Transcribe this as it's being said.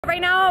Right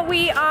now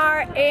we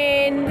are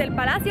in el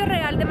Palacio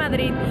Real de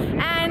Madrid,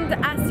 and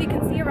as you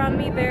can see around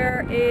me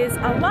there is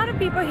a lot of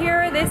people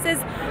here. This is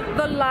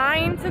the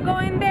line to go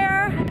in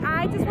there.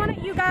 I just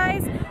wanted you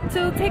guys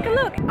to take a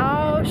look.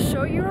 I'll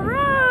show you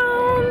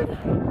around.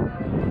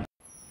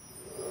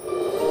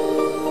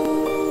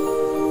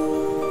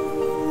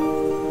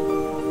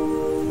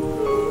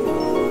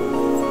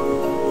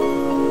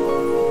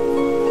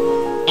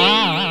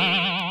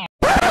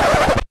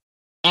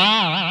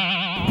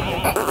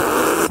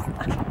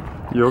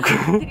 You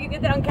okay? Did you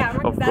get that on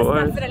camera? Of That's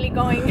course. definitely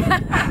going.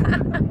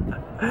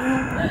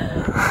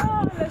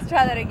 Oh, let's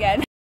try that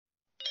again.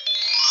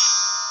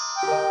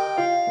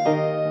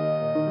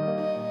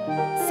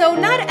 So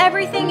not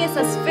everything is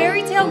as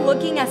fairy tale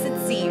looking as it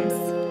seems,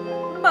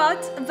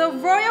 but the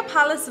Royal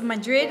Palace of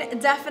Madrid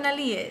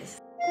definitely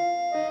is.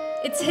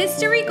 Its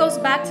history goes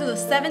back to the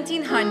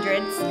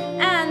 1700s,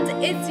 and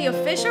it's the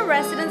official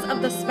residence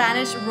of the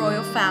Spanish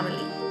royal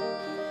family.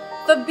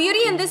 The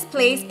beauty in this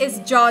place is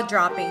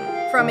jaw-dropping,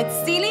 from its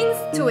ceilings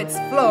to its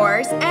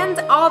floors and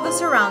all the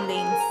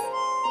surroundings.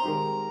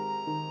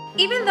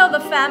 Even though the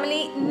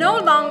family no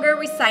longer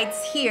resides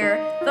here,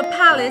 the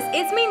palace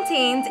is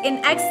maintained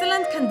in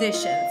excellent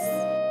conditions.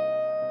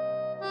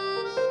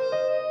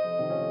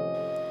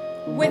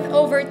 With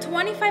over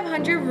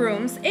 2,500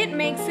 rooms, it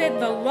makes it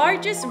the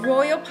largest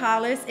royal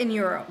palace in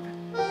Europe.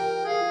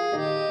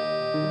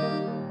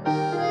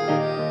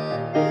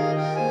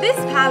 This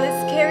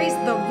palace carries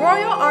the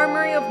Royal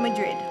Armory of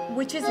Madrid,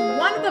 which is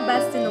one of the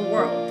best in the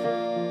world.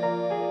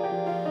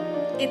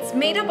 It's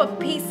made up of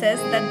pieces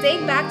that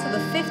date back to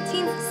the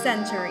 15th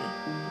century.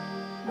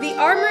 The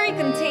armory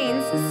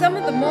contains some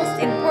of the most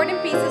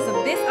important pieces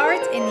of this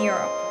art in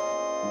Europe.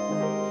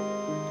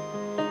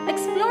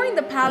 Exploring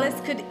the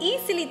palace could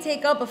easily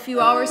take up a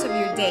few hours of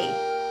your day,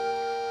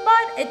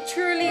 but it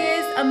truly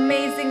is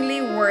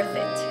amazingly worth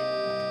it.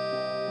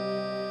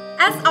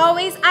 As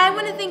always, I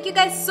want to thank you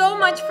guys so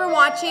much for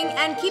watching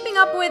and keeping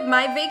up with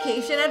my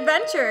vacation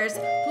adventures.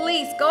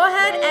 Please go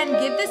ahead and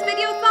give this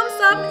video a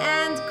thumbs up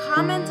and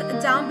comment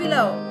down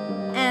below.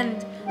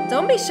 And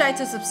don't be shy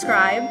to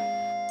subscribe.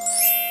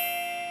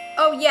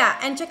 Oh yeah,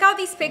 and check out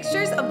these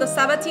pictures of the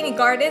Sabatini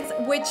Gardens,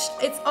 which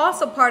is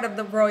also part of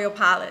the Royal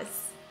Palace.